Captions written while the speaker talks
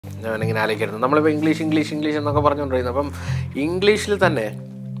ഞാനിങ്ങനെ ആലോചിക്കുന്നത്. നമ്മളിപ്പോൾ ഇംഗ്ലീഷ് എന്നൊക്കെ പറഞ്ഞുകൊണ്ടിരിക്കുന്നത്. അപ്പം ഇംഗ്ലീഷിൽ തന്നെ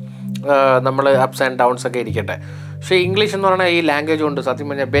നമ്മൾ അപ്സ് ആൻഡ് ഡൗൺസ് ഒക്കെ ഇരിക്കട്ടെ. പക്ഷേ ഇംഗ്ലീഷ് എന്ന് പറഞ്ഞാൽ ഈ ലാംഗ്വേജ് കൊണ്ട് സത്യം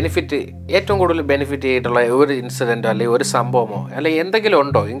പറഞ്ഞാൽ ഏറ്റവും കൂടുതൽ ബെനിഫിറ്റ് ചെയ്തിട്ടുള്ള ഒരു ഇൻസിഡൻറ്റോ അല്ലെങ്കിൽ ഒരു സംഭവമോ അല്ലെങ്കിൽ എന്തെങ്കിലും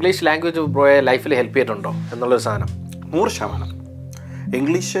ഉണ്ടോ? ഇംഗ്ലീഷ് ലാംഗ്വേജ് ലൈഫിൽ ഹെൽപ്പ് ചെയ്തിട്ടുണ്ടോ എന്നുള്ളൊരു സാധനം? 100%.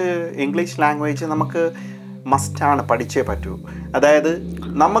 ഇംഗ്ലീഷ് ലാംഗ്വേജ് നമുക്ക് മസ്റ്റാണ്, പഠിച്ചേ പറ്റൂ. അതായത്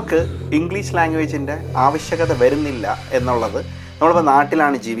നമുക്ക് ഇംഗ്ലീഷ് ലാംഗ്വേജിൻ്റെ ആവശ്യകത വരുന്നില്ല എന്നുള്ളത്, നമ്മളിപ്പോൾ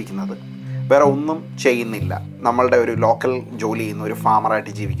നാട്ടിലാണ് ജീവിക്കുന്നത്, വേറെ ഒന്നും ചെയ്യുന്നില്ല, നമ്മളുടെ ഒരു ലോക്കൽ ജോലി ചെയ്യുന്നു, ഒരു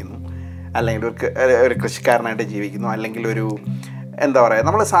ഫാമറായിട്ട് ജീവിക്കുന്നു, അല്ലെങ്കിൽ ഒരു കൃഷിക്കാരനായിട്ട് ജീവിക്കുന്നു, അല്ലെങ്കിൽ ഒരു എന്താ പറയുക,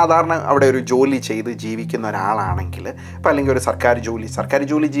 നമ്മൾ സാധാരണ അവിടെ ഒരു ജോലി ചെയ്ത് ജീവിക്കുന്ന ഒരാളാണെങ്കിൽ, ഇപ്പോൾ അല്ലെങ്കിൽ ഒരു സർക്കാർ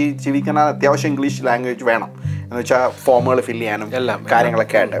ജോലി ജീവിക്കാൻ അത്യാവശ്യം ഇംഗ്ലീഷ് ലാംഗ്വേജ് വേണം എന്ന് വെച്ചാൽ ഫോമുകൾ ഫില്ല് ചെയ്യാനും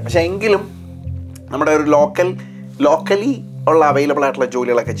കാര്യങ്ങളൊക്കെ ആയിട്ട്. പക്ഷേ എങ്കിലും നമ്മുടെ ഒരു ലോക്കലി ഉള്ള അവൈലബിൾ ആയിട്ടുള്ള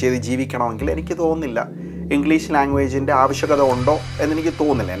ജോലികളൊക്കെ ചെയ്ത് ജീവിക്കണമെങ്കിൽ എനിക്ക് തോന്നുന്നില്ല ഇംഗ്ലീഷ് ലാംഗ്വേജിൻ്റെ ആവശ്യകത ഉണ്ടോ എന്നെനിക്ക്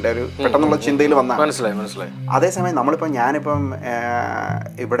തോന്നുന്നില്ല. എൻ്റെ ഒരു പെട്ടെന്നുള്ള ചിന്തയിൽ വന്നാൽ മനസ്സിലായി. അതേസമയം ഞാനിപ്പം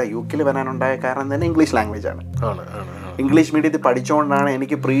ഇവിടെ UK വരാനുണ്ടായ കാരണം തന്നെ ഇംഗ്ലീഷ് ലാംഗ്വേജാണ്. ഇംഗ്ലീഷ് മീഡിയത്തിൽ പഠിച്ചുകൊണ്ടാണ്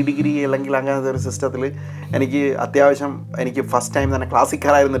എനിക്ക് പ്രീ ഡിഗ്രി അല്ലെങ്കിൽ അങ്ങനത്തെ ഒരു സിസ്റ്റത്തിൽ എനിക്ക് ഫസ്റ്റ് ടൈം തന്നെ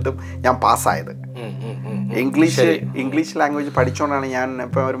ക്ലാസിക്കലായിരുന്നിട്ടും ഞാൻ പാസ്സായത്. ഇംഗ്ലീഷ് ലാംഗ്വേജ് പഠിച്ചുകൊണ്ടാണ് ഞാൻ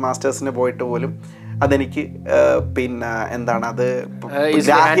ഇപ്പോൾ ഒരു മാസ്റ്റേഴ്സിന് പോയിട്ട് പോലും അതെനിക്ക് പിന്നെ എന്താണ് അത്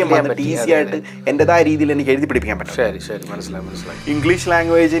ഗ്രാഹ്യം വന്നിട്ട് ഈസി ആയിട്ട് എൻ്റെതായ രീതിയിൽ എനിക്ക് എഴുതി പിടിപ്പിക്കാൻ പറ്റും. മനസ്സിലായി. ഇംഗ്ലീഷ്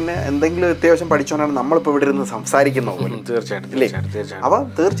ലാംഗ്വേജിന് എന്തെങ്കിലും അത്യാവശ്യം പഠിച്ചുകൊണ്ടാണ് നമ്മളിപ്പോൾ ഇവിടെ ഇരുന്ന് സംസാരിക്കുന്നത് പോലും. തീർച്ചയായിട്ടും. അപ്പോൾ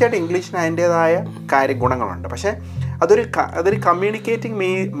തീർച്ചയായിട്ടും ഇംഗ്ലീഷിന് അതിൻ്റെതായ ഗുണങ്ങളുണ്ട്. പക്ഷേ അതൊരു കമ്മ്യൂണിക്കേറ്റിംഗ്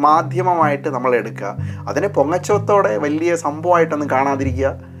മാധ്യമമായിട്ട് നമ്മൾ എടുക്കുക, അതിനെ പൊങ്ങച്ചത്തോടെ വലിയ സംഭവമായിട്ടൊന്നും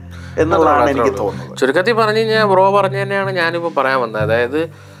കാണാതിരിക്കുക എന്നുള്ളതാണ് എനിക്ക് തോന്നുന്നത്. ചുരുക്കത്തിൽ പറഞ്ഞു കഴിഞ്ഞാൽ ബ്രോ പറഞ്ഞു തന്നെയാണ് ഞാനിപ്പോൾ പറയാൻ വന്നത്. അതായത്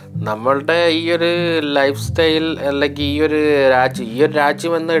നമ്മളുടെ ഈ ഒരു ലൈഫ് സ്റ്റൈൽ അല്ലെങ്കിൽ ഈ ഒരു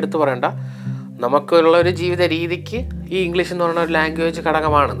രാജ്യം എന്ന് എടുത്തു പറയണ്ട, നമുക്കുള്ള ഒരു ജീവിത രീതിക്ക് ഈ ഇംഗ്ലീഷ് എന്ന് പറയുന്ന ഒരു ലാംഗ്വേജ്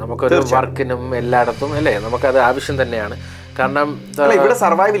ഘടകമാണ്. നമുക്കൊരു വർക്കിനും എല്ലായിടത്തും അല്ലേ, നമുക്കത് ആവശ്യം തന്നെയാണ്. കാരണം ഇവിടെ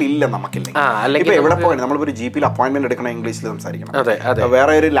സർവൈവൽ ഇല്ല നമുക്കില്ല. എവിടെ പോകണം, നമ്മളിപ്പോൾ GP അപ്പോയിന്റ്മെന്റ് എടുക്കണം, ഇംഗ്ലീഷിൽ സംസാരിക്കണം.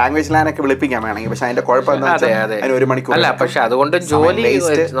 വേറെ ഒരു ലാംഗ്വേജ് ലൈനൊക്കെ വിളിപ്പിക്കാൻ വേണമെങ്കിൽ, പക്ഷെ അതിന്റെ കുഴപ്പം 1 മണിക്കൂർ അല്ല. പക്ഷെ അതുകൊണ്ട്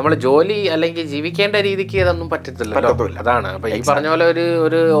നമ്മൾ ജോലി അല്ലെങ്കിൽ ജീവിക്കേണ്ട രീതിക്ക് ഇതൊന്നും പറ്റത്തില്ല. അതാണ് അപ്പൊ ഈ പറഞ്ഞ പോലെ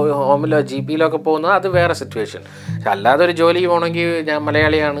ഒരു ഹോമിലോ GPയിലോ ഒക്കെ പോകുന്നത് അത് വേറെ സിറ്റുവേഷൻ. പക്ഷെ അല്ലാതെ ഒരു ജോലി പോകണമെങ്കിൽ ഞാൻ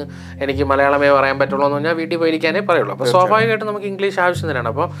മലയാളിയാണ്, എനിക്ക് മലയാളമേ പറയാൻ പറ്റുള്ളൂ എന്ന് പറഞ്ഞാൽ വീട്ടിൽ പോയിരിക്കാനേ പറയുള്ളൂ. അപ്പൊ സ്വാഭാവികമായിട്ടും നമുക്ക് ഇംഗ്ലീഷ് ആവശ്യം തന്നെയാണ്.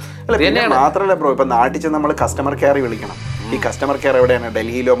 അപ്പോൾ മാത്രമല്ല ബ്രോ, ഇപ്പൊ നാട്ടിൽ ചെന്ന് നമ്മൾ കസ്റ്റമർ കെയർ വിളിക്കണം. ഈ കസ്റ്റമർ കെയർ എവിടെയാണ്?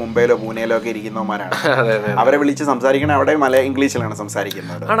 ഡൽഹിയിലോ മുംബൈയിലോ പൂനെയിലോ ഒക്കെ ഇരിക്കുന്നവന്മാരാണ്. അവരെ വിളിച്ച് സംസാരിക്കണേ അവിടെ ഇംഗ്ലീഷിലാണ്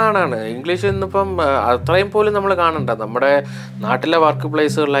സംസാരിക്കുന്നത്. ആണ്. ഇംഗ്ലീഷ് ഇന്നിപ്പം അത്രയും പോലും നമ്മൾ കാണണ്ട. നമ്മുടെ നാട്ടിലെ വർക്ക്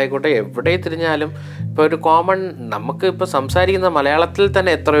പ്ലേസുകളിലായിക്കോട്ടെ എവിടെ തിരിഞ്ഞാലും ഇപ്പോൾ ഒരു കോമൺ നമുക്ക് ഇപ്പോൾ സംസാരിക്കുന്ന മലയാളത്തിൽ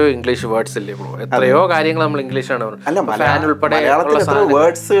തന്നെ എത്രയോ ഇംഗ്ലീഷ് വേർഡ്സ് ഇല്ലേ ബ്രോ? എത്രയോ കാര്യങ്ങൾ നമ്മൾ ഇംഗ്ലീഷാണ് ഉൾപ്പെടെ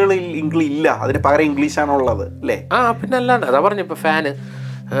വേർഡ്സുകൾ ഇല്ല, അതിന് പകരം ഇംഗ്ലീഷാണുള്ളത് അല്ലേ? പിന്നെ അല്ലാണ്ട് അതാ പറഞ്ഞു. ഇപ്പോൾ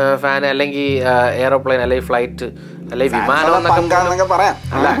ഫാൻ അല്ലെങ്കിൽ എയറോപ്ലെയിൻ അല്ലെങ്കിൽ ഫ്ലൈറ്റ് അല്ലെങ്കിൽ വിമാനം എന്നൊക്കെ പറയാം.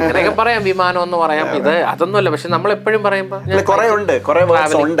 അല്ല അങ്ങനെയൊക്കെ പറയാം, വിമാനം എന്ന് പറയാം. അതൊന്നുമല്ല. പക്ഷെ നമ്മൾ എപ്പോഴും പറയുമ്പോൾ കുറെ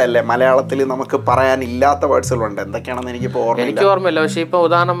വേർഡ്സ് ഉണ്ടല്ലേ മലയാളത്തിൽ, നമുക്ക് പറയാനില്ലാത്ത വേർഡ്സുകളുണ്ട്. എന്തൊക്കെയാണെന്ന് എനിക്ക് ഓർമ്മയില്ല. പക്ഷെ ഇപ്പൊ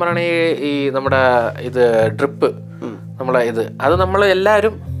ഉദാഹരണം പറയണേ, ഈ നമ്മുടെ ട്രിപ്പ്, അത് നമ്മൾ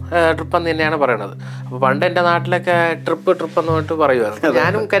എല്ലാവരും ട്രിപ്പ് എന്ന് തന്നെയാണ് പറയണത്. അപ്പോൾ പണ്ട് എൻ്റെ നാട്ടിലൊക്കെ ട്രിപ്പ് എന്ന് പറഞ്ഞിട്ട് പറയുമായിരുന്നു.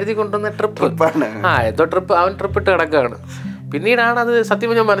 ഞാനും കരുതി കൊണ്ടുവന്ന ട്രിപ്പ് ഏതോ ട്രിപ്പ്, അവൻ ട്രിപ്പ് ഇട്ട് കിടക്കുകയാണ്. പിന്നീടാണ് അത്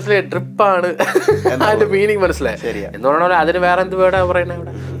സത്യം ഞാൻ മനസ്സിലായി, ട്രിപ്പാണ് അതിന്റെ മീനിങ് മനസ്സിലായി. എന്ന് പറഞ്ഞാൽ അതിന് വേറെ എന്ത് വേർഡാ പറയുന്നത്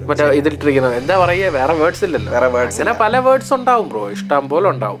ഇവിടെ? മറ്റേ ഇതിലിട്ടിരിക്കുന്നത് എന്താ പറയുക, വേറെ വേർഡ്സ് ഇല്ലല്ലോ. അങ്ങനെ പല വേർഡ്സ് ഉണ്ടാവും ബ്രോ, ഇഷ്ടം പോലെ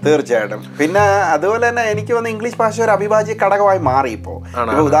ഉണ്ടാവും. തീർച്ചയായിട്ടും. പിന്നെ അതുപോലെ തന്നെ എനിക്ക് തോന്നുന്നു ഇംഗ്ലീഷ് ഭാഷ ഒരു അവിഭാജ്യ ഘടകമായി മാറി. ഇപ്പോൾ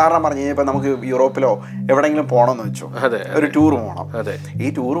ഉദാഹരണം പറഞ്ഞു കഴിഞ്ഞാൽ നമുക്ക് യൂറോപ്പിലോ എവിടെയെങ്കിലും പോകണമെന്ന് വെച്ചോ, ഒരു ടൂർ പോകണം.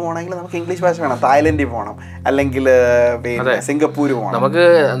 ഈ ടൂർ പോകണമെങ്കിൽ നമുക്ക് ഇംഗ്ലീഷ് ഭാഷ വേണം. തായ്ലൻഡിൽ പോകണം, അല്ലെങ്കിൽ സിംഗപ്പൂർ പോകണം. നമുക്ക്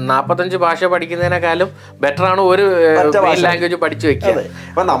 45 ഭാഷ പഠിക്കുന്നതിനേക്കാളും ബെറ്റർ ആണ് ഒരു ലാംഗ്വേജ് പഠിച്ചു വെക്കുക.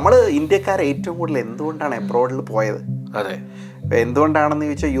 അപ്പൊ നമ്മള് ഇന്ത്യക്കാരെ ഏറ്റവും കൂടുതൽ എന്തുകൊണ്ടാണ് എബ്രോഡിൽ പോയത്? എന്തുകൊണ്ടാണെന്ന്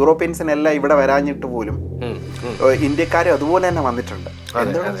ചോദിച്ചാൽ യൂറോപ്യൻസിനെല്ലാം ഇവിടെ വരാഞ്ഞിട്ട് പോലും ഇന്ത്യക്കാരും അതുപോലെ തന്നെ വന്നിട്ടുണ്ട്.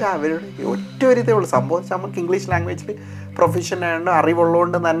 എന്താണെന്ന് വെച്ചാൽ അവരുടെ ഒറ്റ ഒരു ഇതേ ഉള്ളൂ സംഭവം, നമുക്ക് ഇംഗ്ലീഷ് ലാംഗ്വേജിൽ പ്രൊഫഷൻ ആയതുകൊണ്ട്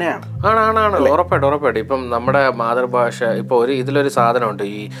അറിവുള്ളതുകൊണ്ട് തന്നെയാണ്. ഉറപ്പായിട്ട്. ഇപ്പം നമ്മുടെ മാതൃഭാഷ ഇപ്പോൾ ഇതിലൊരു സാധനമുണ്ട്,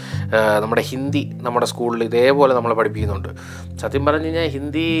 ഈ നമ്മുടെ ഹിന്ദി നമ്മുടെ സ്കൂളിൽ ഇതേപോലെ നമ്മളെ പഠിപ്പിക്കുന്നുണ്ട്. സത്യം പറഞ്ഞു കഴിഞ്ഞാൽ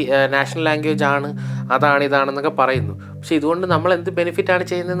ഹിന്ദി നാഷണൽ ലാംഗ്വേജ് ആണ്, ഇതാണെന്നൊക്കെ പറയുന്നു. പക്ഷെ ഇതുകൊണ്ട് നമ്മൾ എന്ത് ബെനിഫിറ്റാണ്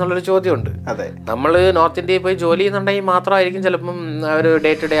ചെയ്യുന്നത് എന്നുള്ളൊരു ചോദ്യമുണ്ട്. നമ്മൾ നോർത്ത് ഇന്ത്യയിൽ പോയി ജോലി ചെയ്യുന്നുണ്ടെങ്കിൽ മാത്രമായിരിക്കും ചിലപ്പം ഒരു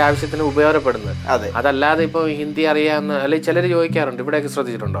ഡേ ടു ഡേ ആവശ്യത്തിന് ഉപയോഗപ്പെടുന്നത്. അതല്ലാതെ ഇപ്പോൾ ഹിന്ദി അറിയാമെന്ന് അല്ലെങ്കിൽ ചിലർ ചോദിക്കാറുണ്ട്, ഇവിടെയൊക്കെ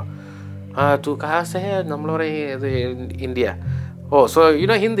ശ്രദ്ധിച്ചിട്ടുണ്ടോ, തൂ കാസേ നമ്മൾ പറയും India, so you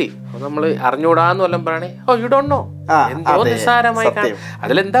know Hindi, നമ്മൾ അറിഞ്ഞൂടാന്ന് വല്ലതും പറയണേ, യു ഡോണ്ട് നോ, എന്തോ നിസ്സാരമായി കാണും.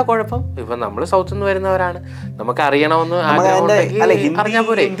 അതിലെന്താ കുഴപ്പം? ഇപ്പൊ നമ്മൾ സൗത്ത് നിന്ന് വരുന്നവരാണ്, നമുക്ക് അറിയണമെന്ന് അറിഞ്ഞാൽ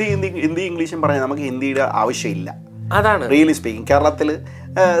പോരെ. ഹിന്ദി ഇംഗ്ലീഷും പറഞ്ഞാൽ നമുക്ക് ഹിന്ദിയുടെ ആവശ്യമില്ല. അതാണ് റിയലി സ്പീക്കിംഗ്. കേരളത്തിൽ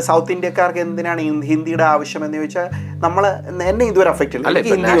സൗത്ത് ഇന്ത്യക്കാർക്ക് എന്തിനാണ് ഹിന്ദിയുടെ ആവശ്യം എന്ന് ചോദിച്ചാൽ നമ്മൾ എന്നെ ഇതുവരെ അഫക്റ്റ്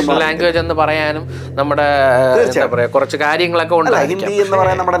നാഷണൽ ലാംഗ്വേജ് എന്ന് പറയാനും നമ്മുടെ കുറച്ച് കാര്യങ്ങളൊക്കെ ഉണ്ട്. ഹിന്ദി എന്ന്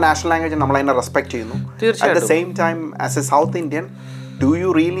പറയാൻ നമ്മുടെ നാഷണൽ ലാംഗ്വേജ് നമ്മൾ അതിനെ റെസ്പെക്ട് ചെയ്യുന്നു. At the same time as A south Indian do you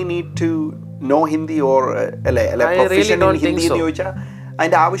really need to know Hindi or അല്ലെ പ്രൊഫഷൻ ഇൻ ഹിന്ദി എന്ന് ചോദിച്ചാൽ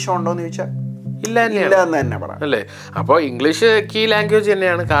അതിന്റെ ആവശ്യമുണ്ടോ എന്ന് ചോദിച്ചാൽ ഇല്ല എന്ന് തന്നെ പറയാം അല്ലേ. അപ്പോൾ ഇംഗ്ലീഷ് കീ ലാംഗ്വേജ്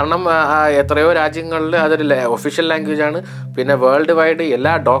തന്നെയാണ്. കാരണം എത്രയോ രാജ്യങ്ങളിൽ അതൊരു ഒഫീഷ്യൽ ലാംഗ്വേജ് ആണ്. പിന്നെ വേൾഡ് വൈഡ്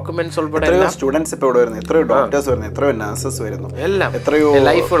എല്ലാ ഡോക്യുമെന്റ്സ് ഉൾപ്പെടെ സ്റ്റുഡൻസ് ഇപ്പോൾ ഇവിടെ വരുന്നു, എത്രയോ ഡോക്ടേഴ്സ് വരുന്നു, എത്രയോ നഴ്സസ് വരുന്നു, എല്ലാം എത്രയോ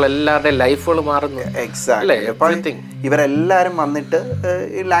ലൈഫുകൾ, എല്ലാവരുടെയും ലൈഫുകൾ മാറുന്നു. എക്സാക്ട്ലി. ഇവരെല്ലാവരും വന്നിട്ട്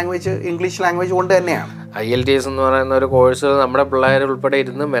ഈ ലാംഗ്വേജ് ഇംഗ്ലീഷ് ലാംഗ്വേജ് കൊണ്ട് തന്നെയാണ്. IELTS എന്ന് പറയുന്ന ഒരു കോഴ്സ് നമ്മുടെ പിള്ളേർ ഉൾപ്പെടെ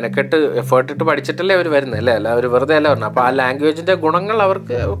ഇരുന്ന് മെനക്കെട്ട് എഫേർട്ട് ഇട്ട് പഠിച്ചിട്ടല്ലേ അവർ വരുന്നത് അല്ലേ. അല്ല അവർ വെറുതെ അല്ല പറഞ്ഞത്. അപ്പോൾ ആ ലാംഗ്വേജിന്റെ ഗുണങ്ങൾ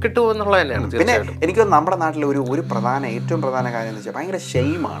അവർക്ക് കിട്ടുമെന്നുള്ളത് തന്നെയാണ്. പിന്നെ എനിക്ക് നമ്മുടെ നാട്ടിൽ ഒരു ഏറ്റവും പ്രധാന കാര്യം എന്ന് വെച്ചാൽ ഭയങ്കര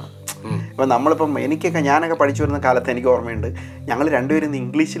ഷെയിമാണ്. ഇപ്പം നമ്മളിപ്പം ഞാനൊക്കെ പഠിച്ചു വരുന്ന കാലത്ത് എനിക്ക് ഓർമ്മയുണ്ട്, ഞങ്ങൾ രണ്ടുപേരും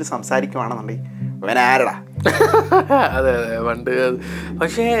ഇംഗ്ലീഷിൽ സംസാരിക്കുവാണെന്നുണ്ടെങ്കിൽ ഇവനാരടാ. അതെ പണ്ട്.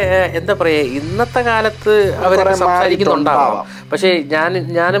 പക്ഷേ എന്താ പറയാ, ഇന്നത്തെ കാലത്ത് അവർ സംസാരിക്കുന്നുണ്ടാവാം. പക്ഷേ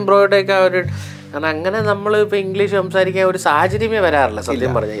ഞാനും ബ്രോയുടെയൊക്കെ ഒരു കാരണം അങ്ങനെ നമ്മൾ ഇപ്പോൾ ഇംഗ്ലീഷ് സംസാരിക്കാൻ ഒരു സാഹചര്യമേ വരാറില്ല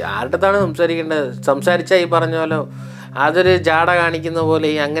സത്യം പറഞ്ഞാൽ. ആരുടെ അടുത്താണ് സംസാരിക്കേണ്ടത്? സംസാരിച്ചാൽ ഈ പറഞ്ഞ പോലെ അതൊരു ജാട കാണിക്കുന്ന പോലെ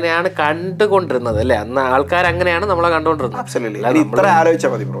അങ്ങനെയാണ് കണ്ടുകൊണ്ടിരുന്നത് അല്ലേ. അന്ന് ആൾക്കാർ അങ്ങനെയാണ് നമ്മളെ കണ്ടുകൊണ്ടിരുന്നത്. ഇത്ര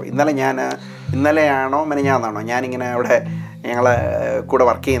ആലോചിച്ചാൽ മതി ബ്രോ. ഇന്നലെയാണോ മെനഞ്ഞാന്നാണോ ഞാനിങ്ങനെ അവിടെ ഞങ്ങളെ കൂടെ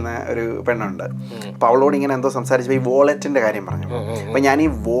വർക്ക് ചെയ്യുന്ന ഒരു പെണ്ണുണ്ട്. അപ്പോൾ അവളോട് ഇങ്ങനെ എന്തോ സംസാരിച്ചപ്പോൾ ഈ വോളറ്റിൻ്റെ കാര്യം പറഞ്ഞു. അപ്പോൾ ഞാൻ ഈ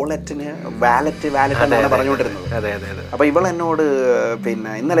വോളറ്റിന് വാലറ്റ് എന്നാണ് പറഞ്ഞുകൊണ്ടിരുന്നത്. അപ്പോൾ ഇവൾ എന്നോട്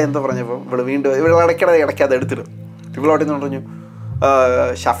പിന്നെ ഇന്നലെ എന്തോ പറഞ്ഞപ്പോൾ ഇവൾ ഇടയ്ക്ക് അത് എടുത്തിടും. ഇവളോട് എന്ന് പറഞ്ഞു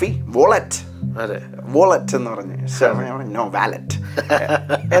ഷഫി വോളറ്റ് എന്ന് പറഞ്ഞു. നോ വാലറ്റ്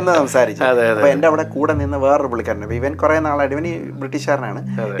എന്ന് സംസാരിച്ചു. അപ്പൊ എൻ്റെ അവിടെ കൂടെ നിന്ന് വേറൊരു പുള്ളിക്കാരൻ, ഇവൻ കുറെ നാളായിട്ട്, ഇവൻ ഈ ബ്രിട്ടീഷുകാരനാണ്,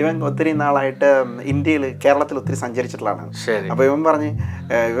 ഇവൻ ഒത്തിരി നാളായിട്ട് കേരളത്തിൽ ഒത്തിരി സഞ്ചരിച്ചിട്ടുള്ളതാണ്. അപ്പൊ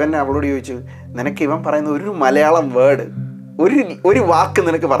ഇവൻ അവളോട് ചോദിച്ചു, നിനക്ക് ഇവൻ പറയുന്ന ഒരു മലയാളം വേർഡ് ഒരു വാക്ക്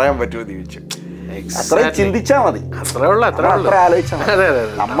നിനക്ക് പറയാൻ പറ്റുമോ എന്ന് ചോദിച്ചു. അത്ര ചിന്തിച്ചാ മതി, അത്ര ആലോചിച്ചാൽ മതി.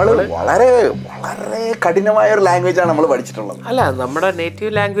 നമ്മള് വളരെ വളരെ കഠിനമായ ഒരു ലാംഗ്വേജ് ആണ് നമ്മൾ പഠിച്ചിട്ടുള്ളത്. അല്ല, നമ്മുടെ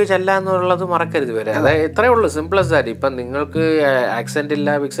നേറ്റീവ് ലാംഗ്വേജ് അല്ല എന്നുള്ളത് മറക്കരുത് വരെ. അതായത് ഇത്രയേ ഉള്ളൂ, സിമ്പിൾ ആസ് ദാറ്റ്. ഇപ്പം നിങ്ങൾക്ക് ആക്സെന്റ്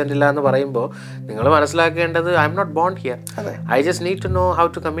ഇല്ല വിക്സെന്റ് ഇല്ല എന്ന് പറയുമ്പോൾ നിങ്ങൾ മനസ്സിലാക്കേണ്ടത് I am not bone here, I just need to know how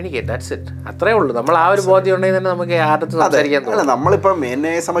to communicate, that's it. അത്രേ ഉള്ളൂ. നമ്മൾ ആ ഒരു ബോധ്യം ഉണ്ടെങ്കിൽ തന്നെ നമുക്ക് ആരുടെ സംസാരിക്കാൻ തോന്നും. നമ്മളിപ്പം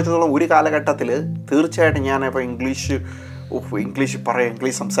എന്നെ സംബന്ധിച്ചിടത്തോളം ഒരു കാലഘട്ടത്തിൽ തീർച്ചയായിട്ടും ഞാൻ ഇപ്പം ഇംഗ്ലീഷ്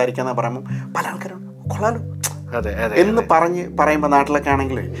സംസാരിക്കാന്ന് പറയുമ്പോൾ പല ആൾക്കാരും കൊള്ളാലോ എന്ന് പറയുമ്പോൾ നാട്ടിലൊക്കെ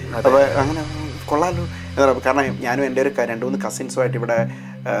ആണെങ്കിൽ അപ്പോൾ അങ്ങനെ കൊള്ളാലോ എന്ന് പറയുമ്പോൾ, കാരണം ഞാനും എൻ്റെ ഒരു 2-3 കസിൻസുമായിട്ട് ഇവിടെ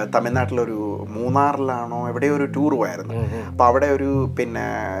തമിഴ്നാട്ടിലൊരു മൂന്നാറിലാണോ എവിടെയോ ഒരു ടൂർ പോയായിരുന്നു. അപ്പോൾ അവിടെ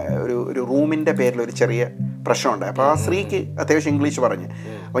ഒരു റൂമിൻ്റെ പേരിൽ ഒരു ചെറിയ പ്രശ്നമുണ്ടായി. അപ്പോൾ ആ സ്ത്രീക്ക് അത്യാവശ്യം ഇംഗ്ലീഷ് പറഞ്ഞ്,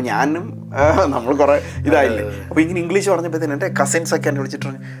 അപ്പോൾ ഞാനും നമ്മൾ കുറേ ഇതായില്ലേ, അപ്പോൾ ഇങ്ങനെ ഇംഗ്ലീഷ് പറഞ്ഞപ്പോഴത്തേനും എൻ്റെ കസിൻസൊക്കെ എന്നെ വിളിച്ചിട്ട്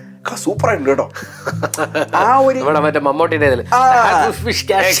പറഞ്ഞു സൂപ്പറായിട്ടുണ്ട് കേട്ടോ. ആ ഒരു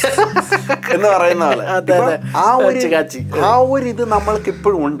എന്ന് പറയുന്ന പോലെ ആ ഒരു ഇത് നമ്മൾക്ക്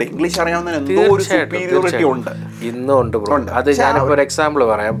ഇപ്പോഴും ഉണ്ട്. ഇംഗ്ലീഷ് അറിയാവുന്ന എന്തോ ഒരു സുപ്പീരിയോറിറ്റി ഉണ്ട്, ഇന്നും ഉണ്ട് ബ്രോ. അത് ഞാനിപ്പോൾ ഒരു എക്സാമ്പിൾ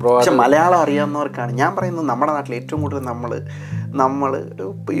പറയാം ബ്രോ. പക്ഷെ മലയാളം അറിയാവുന്നവർക്കാണ് ഞാൻ പറയുന്നത്, നമ്മുടെ നാട്ടിൽ ഏറ്റവും കൂടുതൽ നമ്മൾ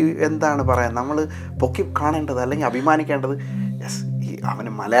എന്താണ് പറയാൻ, നമ്മൾ പൊക്കി കാണേണ്ടത് അല്ലെങ്കിൽ അഭിമാനിക്കേണ്ടത്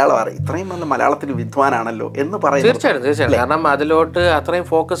അവന് മലയാളം അറിയാം, ഇത്രയും നല്ല മലയാളത്തിൽ വിദ്വാനാണല്ലോ എന്ന് പറയും. തീർച്ചയായിട്ടും. കാരണം അതിലോട്ട് അത്രയും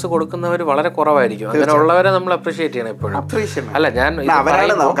ഫോക്കസ് കൊടുക്കുന്നവർ വളരെ കുറവായിരിക്കും. അങ്ങനെയുള്ളവരെ നമ്മൾ അപ്രീഷിയേറ്റ് ചെയ്യണം എപ്പോഴും. അല്ല,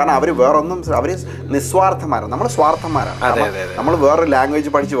 അവരാണ്, കാരണം അവർ വേറൊന്നും, അവര് നിസ്വാർത്ഥന്മാരാണ്, നമ്മൾ സ്വാർത്ഥന്മാരാണ്. നമ്മൾ വേറൊരു ലാംഗ്വേജ്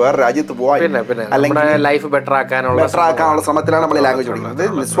പഠിച്ച് വേറെ രാജ്യത്ത് പോകാൻ അല്ലെങ്കിൽ ലൈഫ് ബെറ്റർ ആക്കാനുള്ള ശ്രമത്തിലാണ് നമ്മൾ ലാംഗ്വേജ് പഠിക്കുന്നത്.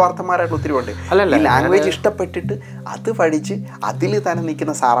 നിസ്വാർത്ഥന്മാരായിട്ട് ഒത്തിരി ഉണ്ട്. ഈ ലാംഗ്വേജ് ഇഷ്ടപ്പെട്ടിട്ട് അത് പഠിച്ച് അതിൽ തന്നെ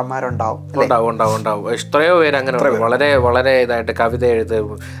നിൽക്കുന്ന സാറന്മാരുണ്ടാവും. എത്രയോ പേര് അങ്ങനെ വളരെ വളരെ ഇതായിട്ട് കവിത എഴുതും,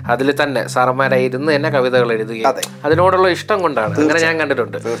 അതിൽ തന്നെ സാറന്മാരായി ഇരുന്ന് തന്നെ കവിതകൾ എഴുതുകയും അതിനോടുള്ള ഇഷ്ടം കൊണ്ടാണ്. അങ്ങനെ ഞാൻ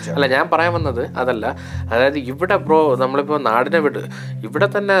കണ്ടിട്ടുണ്ട്. അല്ല, ഞാൻ പറയാൻ വന്നത് അതല്ല. അതായത് ഇവിടെ ബ്രോ നമ്മളിപ്പോൾ നാടിനെ വിട്ട് ഇവിടെ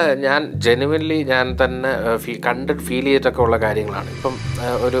തന്നെ ഞാൻ ജെനുവൻലി ഞാൻ തന്നെ കണ്ടിട്ട് ഫീൽ ചെയ്തിട്ടൊക്കെ ഉള്ള കാര്യങ്ങളാണ്. ഇപ്പം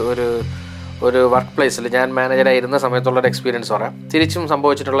ഒരു വർക്ക് പ്ലേസിൽ ഞാൻ മാനേജറായിരുന്ന സമയത്തുള്ളൊരു എക്സ്പീരിയൻസ് പറയാം. തിരിച്ചും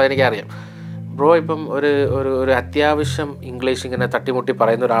സംഭവിച്ചിട്ടുള്ളത് എനിക്കറിയാം. ബ്രോ ഇപ്പം ഒരു അത്യാവശ്യം ഇംഗ്ലീഷ് ഇങ്ങനെ തട്ടിമുട്ടി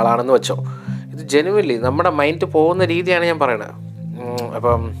പറയുന്ന ഒരാളാണെന്ന് വെച്ചോ, ഇത് ജെനുവൻലി നമ്മുടെ മൈൻഡ് പോകുന്ന രീതിയാണ് ഞാൻ പറയണത്.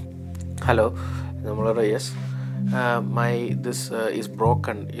 അപ്പം ഹലോ, നമ്മളോട് yes this is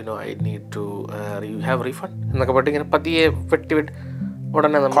broken, I need to you have refund എന്നൊക്കെ പറഞ്ഞിട്ട് ഇങ്ങനെ പതിയെ വെട്ടി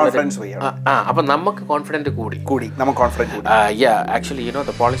ഉടനെ അപ്പം നമുക്ക് കോൺഫിഡൻറ്റ് കൂടി actually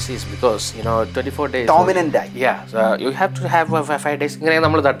the policy is because 24 days dominant you have to have 5 days ഇങ്ങനെ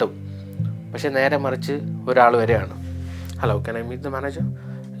നമ്മൾ തട്ടും. പക്ഷെ നേരെ മറിച്ച് ഒരാൾ വരെയാണ്, hello can I meet the manager?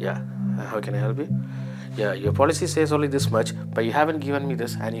 How can I help you? Your policy says only this much, but you haven't given me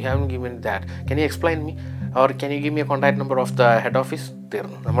this and you haven't given that. Can you explain me? Or can you give me a contact number of the head office?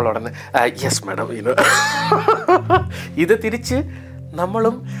 തീർന്നു. നമ്മൾ ഉടനെ yes madam. ഇത് തിരിച്ച്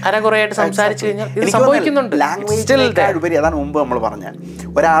നമ്മളും അരകുറയായിട്ട് സംസാരിച്ചു കഴിഞ്ഞാൽ ഇത് സംഭവിക്കുന്നുണ്ട്. ലാംഗ്വേജ് അതാണ് മുമ്പ് നമ്മൾ പറഞ്ഞ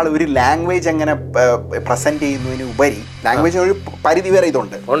ഒരാൾ ഒരു ലാംഗ്വേജ് എങ്ങനെ പ്രസന്റ് ചെയ്യുന്നതിന് ഉപരി ലാംഗ്വേജ് ഒരു പരിധി വരെ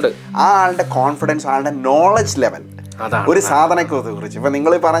ഇതുണ്ട്. ആ ആളുടെ കോൺഫിഡൻസ്, ആളുടെ നോളജ് ലെവൽ ഒരു സാധനത്തെ കുറിച്ച് ഇപ്പൊ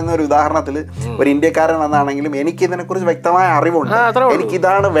നിങ്ങൾ പറയുന്ന ഒരു ഉദാഹരണത്തിൽ ഒരു ഇന്ത്യക്കാരൻ വന്നാണെങ്കിലും എനിക്ക് ഇതിനെ കുറിച്ച് വ്യക്തമായ അറിവുണ്ട്,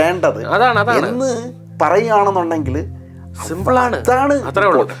 എനിക്കിതാണ് വേണ്ടത് എന്ന് പറയുകയാണെന്നുണ്ടെങ്കിൽ സിമ്പിളാണ്. അത്രേ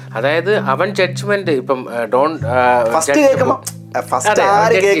ഉള്ളൂ. അതായത് അവൻ ജഡ്ജ്മെന്റ് ഇപ്പം ഫസ്റ്റ് കേൾക്കുമ്പോൾ ഫസ്റ്റ്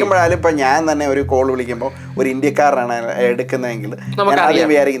ആര് കേൾക്കുമ്പോഴാലും ഇപ്പൊ ഞാൻ തന്നെ ഒരു കോൾ വിളിക്കുമ്പോൾ ഒരു ഇന്ത്യക്കാരനാണ് എടുക്കുന്നതെങ്കിൽ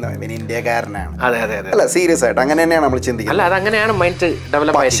വിചാരിക്കുന്നത് ഇന്ത്യക്കാരനാണ്. അല്ല, സീരിയസ് ആയിട്ട് അങ്ങനെ തന്നെയാണ് നമ്മൾ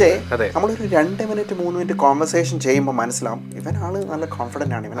ചിന്തിക്കുന്നത്. പക്ഷേ നമ്മളൊരു 2 മിനിറ്റ് 3 മിനിറ്റ് കോൺവെർസേഷൻ ചെയ്യുമ്പോൾ മനസ്സിലാവും ഇവനാള് നല്ല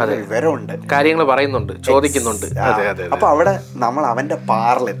കോൺഫിഡന്റ് ആണ്, ഇവന് വിവരമുണ്ട്, കാര്യങ്ങൾ പറയുന്നുണ്ട്, ചോദിക്കുന്നുണ്ട്. അപ്പൊ അവിടെ നമ്മൾ അവന്റെ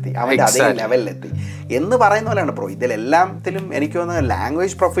പാറിലെത്തി, അവന്റെ അതേ ലെവലിലെത്തി എന്ന് പറയുന്ന പോലെയാണ് ബ്രോ. ഇതിലെല്ലാത്തിലും എനിക്ക് തോന്നുന്നത്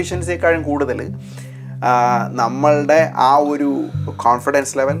ലാംഗ്വേജ് പ്രൊഫഷൻസിയേക്കാളും കൂടുതൽ നമ്മളുടെ ആ ഒരു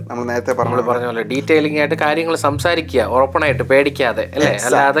കോൺഫിഡൻസ് ലെവൽ നമ്മൾ നേരത്തെ പറഞ്ഞ പോലെ ഡീറ്റെയിലിംഗ് ആയിട്ട് കാര്യങ്ങൾ സംസാരിക്കുക, ഓപ്പൺ ആയിട്ട്, പേടിക്കാതെ അല്ലേ.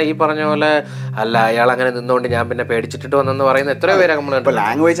 അല്ലാതെ ഈ പറഞ്ഞ പോലെ അല്ല അയാൾ അങ്ങനെ നിന്നുകൊണ്ട് ഞാൻ പിന്നെ പേടിച്ചിട്ട് വന്നെന്ന് പറയുന്ന എത്രയോ പേര് നമ്മൾ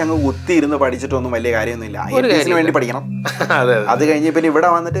ലാംഗ്വേജ് അങ്ങ് കുത്തിയിരുന്ന് പഠിച്ചിട്ടൊന്നും വലിയ കാര്യമൊന്നുമില്ല, വേണ്ടി പഠിക്കണം. അത് കഴിഞ്ഞ് പിന്നെ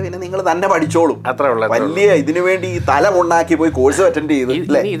ഇവിടെ വന്നിട്ട് പിന്നെ നിങ്ങൾ തന്നെ പഠിച്ചോളും. അത്രേ ഉള്ളൂ. വലിയ ഇതിനു വേണ്ടി തല ഉണ്ടാക്കി പോയി കോഴ്സ് അറ്റൻഡ് ചെയ്ത്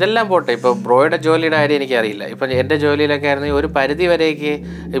ഇതെല്ലാം പോട്ടെ. ഇപ്പൊ ബ്രോയുടെ ജോലിയുടെ കാര്യം എനിക്കറിയില്ല. ഇപ്പൊ എന്റെ ജോലിയിലൊക്കെ ആയിരുന്നെങ്കിൽ ഒരു പരിധി വരെയൊക്കെ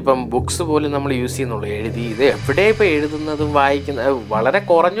ഇപ്പം ബുക്സ് പോലും നമ്മൾ യൂസ് ചെയ്യുന്നുള്ളൂ. എഴുതി ഇത് എവിടെ ഇപ്പോൾ എഴുതുന്നതും വായിക്കുന്നതും വളരെ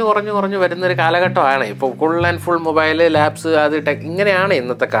കുറഞ്ഞു വരുന്നൊരു കാലഘട്ടമാണ് ഇപ്പോൾ. Full and full mobile, lapse, അത് ഇങ്ങനെയാണ്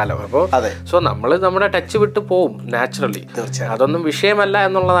ഇന്നത്തെ കാലം. അപ്പോൾ സോ നമ്മൾ നമ്മുടെ ടച്ച് വിട്ട് പോവും നാച്ചുറലി. അതൊന്നും വിഷയമല്ല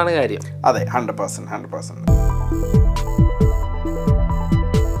എന്നുള്ളതാണ് കാര്യം. അതെ, 100%.